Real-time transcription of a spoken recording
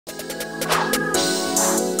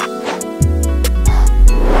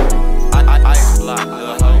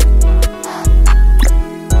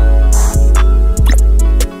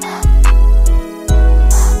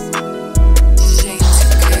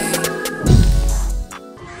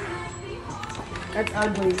That's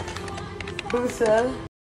ugly. Busa.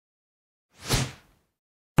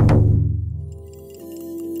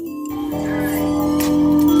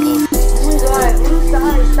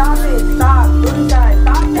 Stop it. Stop. Blue side.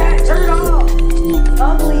 Stop that. Turn it off.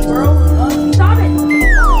 Ugly, bro. Ugly. Stop it.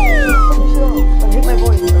 I hate my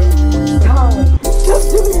voice, bro. Come on. Just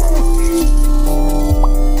do that.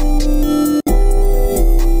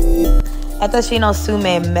 Atashi no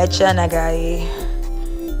sume mecha nagai.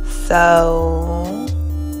 So,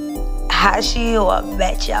 hashi wa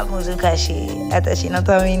mecha muzukashi. Atashi no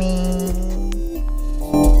tame ni.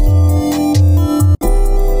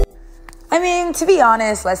 I mean, to be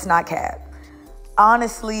honest, let's not cap.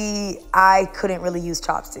 Honestly, I couldn't really use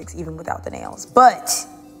chopsticks even without the nails. But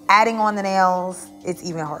adding on the nails, it's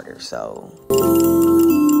even harder, so.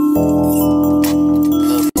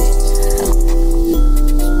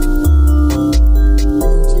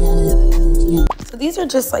 So these are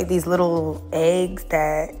just like these little eggs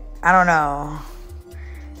that, I don't know,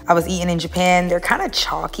 I was eating in Japan. They're kind of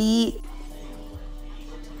chalky.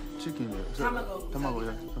 Chicken.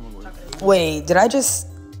 Wait, did I just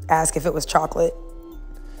ask if it was chocolate?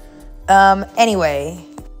 Anyway,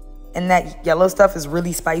 and that yellow stuff is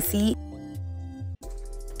really spicy.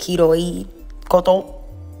 Kiroi koto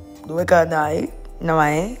duekanai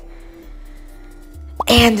namae.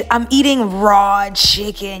 And I'm eating raw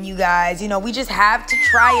chicken, you guys. You know, we just have to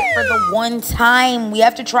try it for the one time. We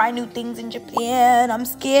have to try new things in Japan. I'm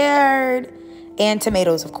scared. And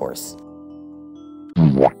tomatoes, of course.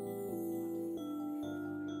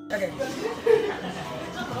 Okay.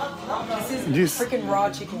 This is freaking raw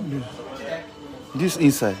chicken. This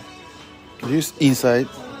inside.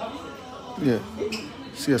 Yeah.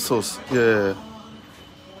 See a sauce. Yeah.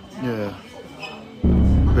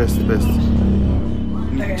 Best.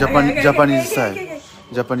 Okay, Japanese style.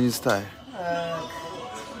 Japanese style.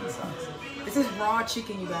 This is raw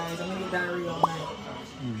chicken, you guys. I'm gonna get diarrhea all night.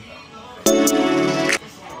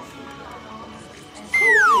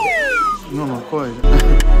 No,怖い。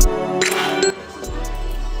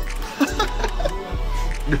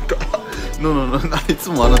No, いつ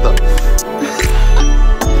もあなた。い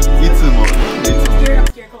つも。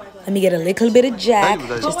Let me get a little bit of Jack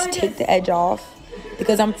just to take the edge off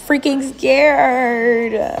because I'm freaking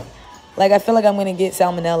scared. Like I feel like I'm gonna get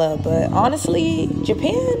salmonella, but honestly,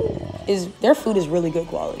 their food is really good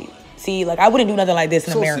quality. See, like I wouldn't do nothing like this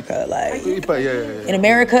in America. Like in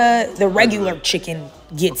America, the regular chicken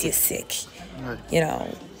gets you sick. You know.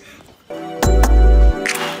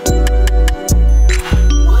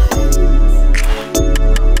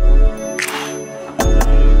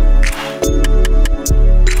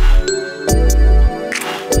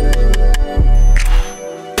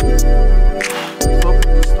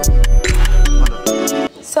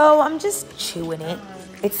 So I'm just chewing it.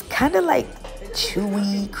 It's kind of like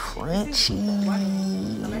chewy, crunchy.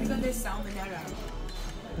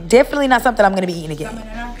 Definitely not something I'm gonna be eating again.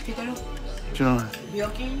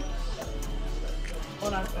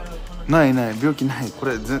 ない病気ない。こ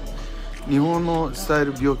れ日本のスタイ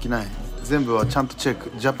ル病気ない。全部はちゃんとチェッ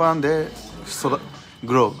ク。ジャパンで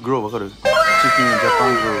グローわかる？チキンジャパ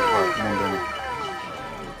ングローは問題な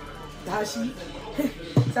い。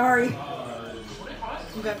Sorry.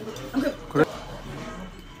 I'm good. これ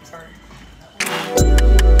Sorry.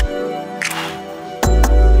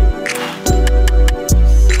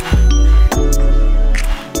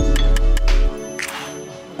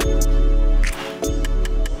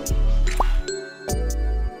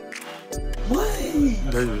 What?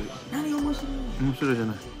 大丈夫。何面白い？面白いじゃ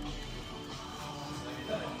ない。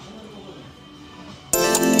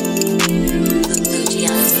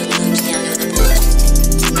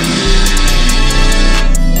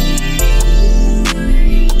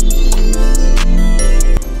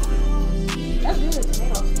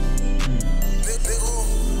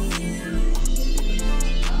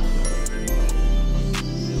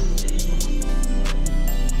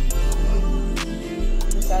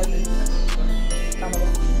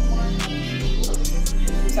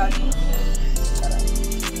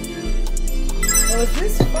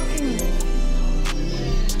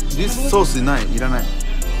ソースない、いらない。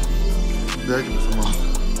大丈夫、そのまま。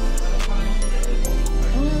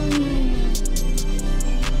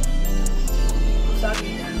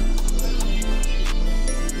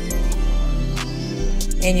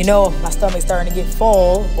And you know, my stomach's starting to get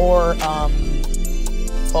full or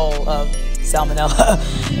full of salmonella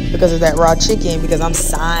because of that raw chicken, because I'm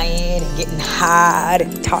sighing and getting hot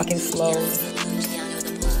and talking slow.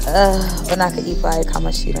 Onaka ippai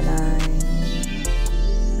kamashiranai.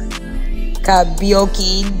 Ka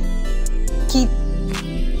byokin.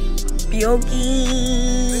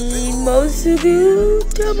 Byokin. most good.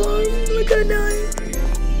 Come on, look at that.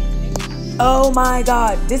 Oh my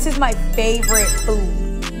god, this is my favorite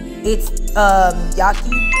food. It's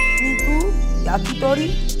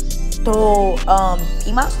yakitori to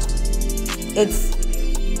pima.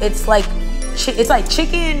 It's like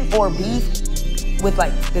chicken or beef with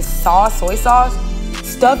like this sauce, soy sauce,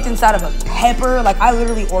 stuffed inside of a pepper. Like I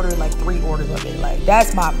literally ordered like 3 orders of it. Like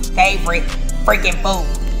that's my favorite freaking food.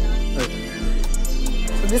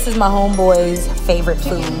 So this is my homeboy's favorite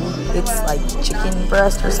food. It's like chicken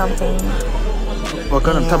breast or something. What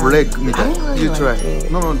kind of type of leg? You try.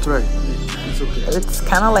 It. No, try. It's okay. It's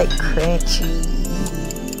kind of like crunchy.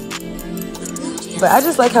 But I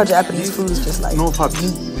just like how Japanese food is just like no fat.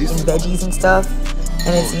 meat and veggies and stuff.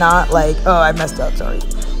 And it's not like, oh, I messed up, sorry.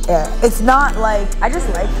 Yeah, it's not like, I just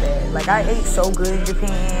like that. Like I ate so good in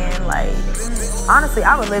Japan. Like, honestly,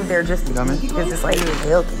 I would live there just to eat because it's like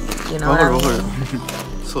healthy. You know what I mean?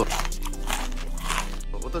 そう。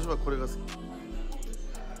私はこれが好き。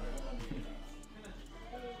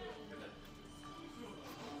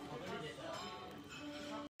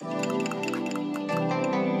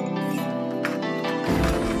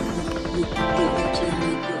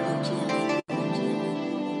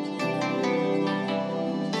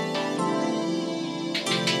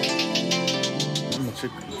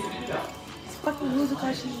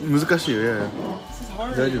難しいよ、いやいや。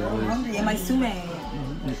大丈夫。Am I sume?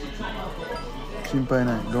 心配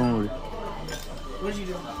ない。Don't worry. What'd you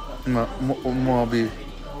do? 今、もうbe.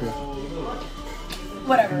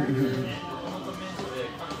 Whatever.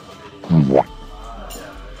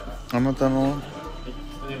 あなたの。はい。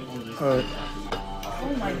Oh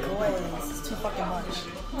my god, this is too fucking much.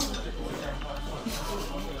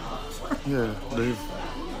 Yeah, leave.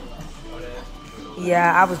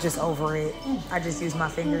 Yeah, I was just over it. I just used my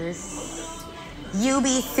fingers.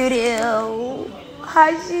 Yubi Studio.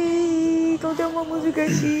 Hashi. とても難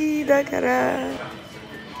しいだから。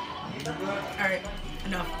Alright,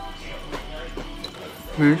 enough.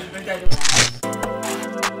 Finish?